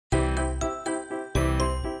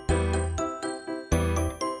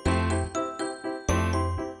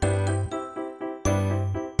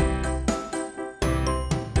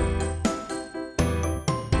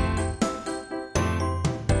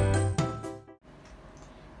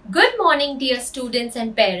morning, dear students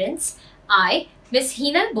and parents. I, Miss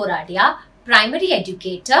Hinal Boradia, Primary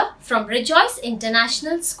Educator from Rejoice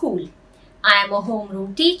International School. I am a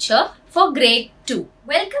homeroom teacher for Grade 2.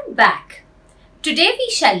 Welcome back. Today we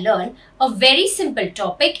shall learn a very simple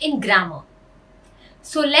topic in grammar.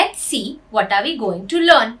 So let's see what are we going to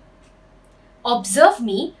learn. Observe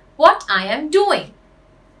me what I am doing.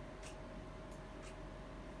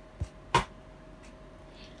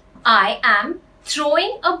 I am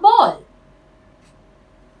throwing a ball.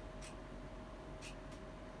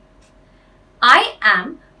 I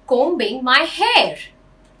am combing my hair.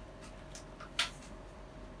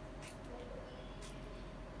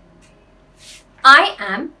 I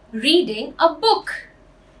am reading a book.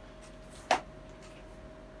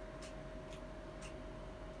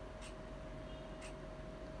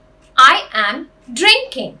 I am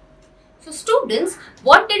drinking. So students,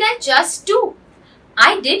 what did I just do?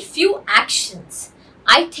 I did few actions.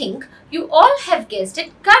 I think you all have guessed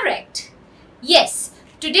it correct. Yes,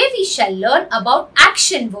 today we shall learn about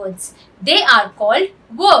action words. They are called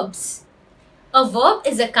verbs. A verb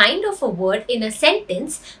is a kind of a word in a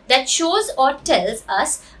sentence that shows or tells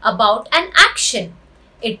us about an action.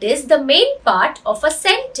 It is the main part of a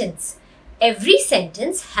sentence. Every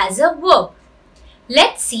sentence has a verb.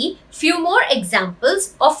 Let's see few more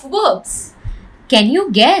examples of verbs. Can you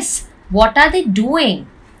guess what are they doing?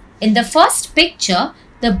 In the first picture,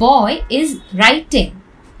 the boy is writing.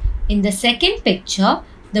 In the second picture,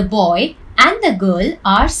 the boy and the girl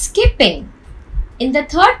are skipping. In the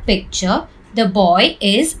third picture, the boy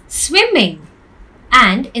is swimming.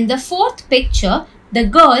 And in the fourth picture, the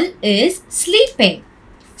girl is sleeping.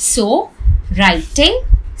 So, writing,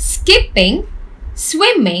 skipping,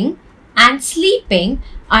 swimming and sleeping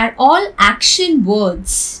are all action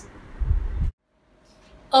words.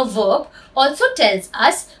 A verb also tells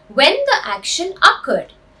us when the action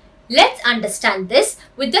occurred. Let's understand this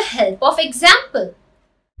with the help of example.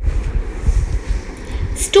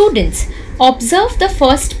 Students, observe the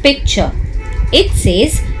first picture. It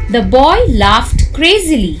says the boy laughed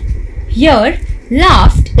crazily. Here,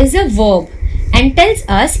 laughed is a verb and tells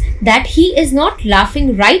us that he is not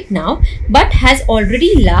laughing right now but has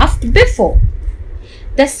already laughed before.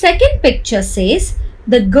 The second picture says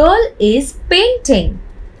the girl is painting.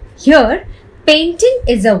 Here, painting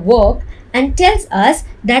is a verb and tells us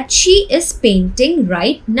that she is painting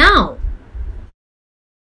right now.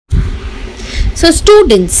 So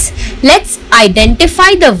students, let's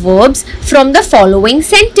identify the verbs from the following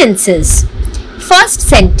sentences. First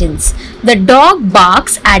sentence, the dog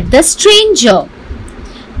barks at the stranger.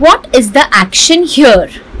 What is the action here?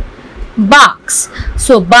 Barks.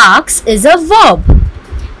 So barks is a verb.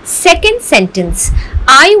 Second sentence,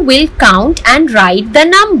 I will count and write the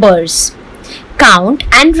numbers. Count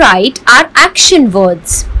and write are action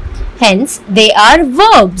words. Hence, they are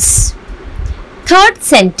verbs. Third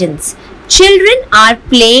sentence, children are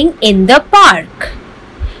playing in the park.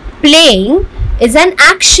 Playing is an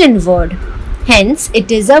action word. Hence,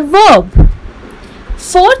 it is a verb.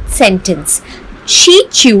 Fourth sentence, she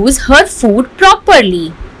chews her food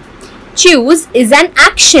properly. Chews is an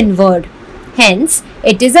action word. Hence,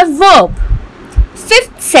 it is a verb.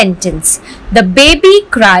 Fifth sentence, the baby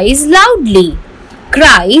cries loudly.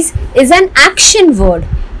 Cries is an action word.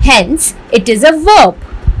 Hence, it is a verb.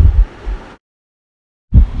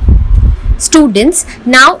 Students,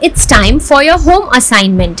 now it's time for your home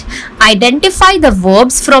assignment. Identify the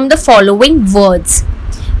verbs from the following words.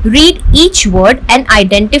 Read each word and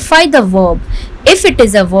identify the verb. If it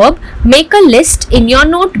is a verb, make a list in your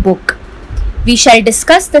notebook. We shall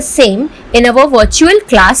discuss the same in our virtual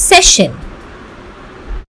class session.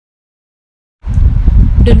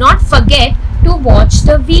 Do not forget to watch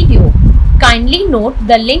the video. Kindly note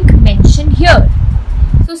the link mentioned here.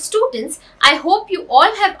 So students, I hope you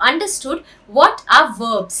all have understood what are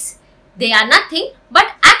verbs. They are nothing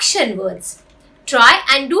but action words. Try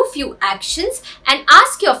and do few actions and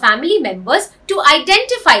ask your family members to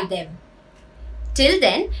identify them. Till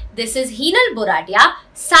then, this is Hinal Boradia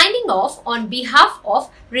signing off on behalf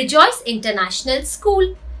of Rejoice International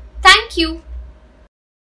School. Thank you.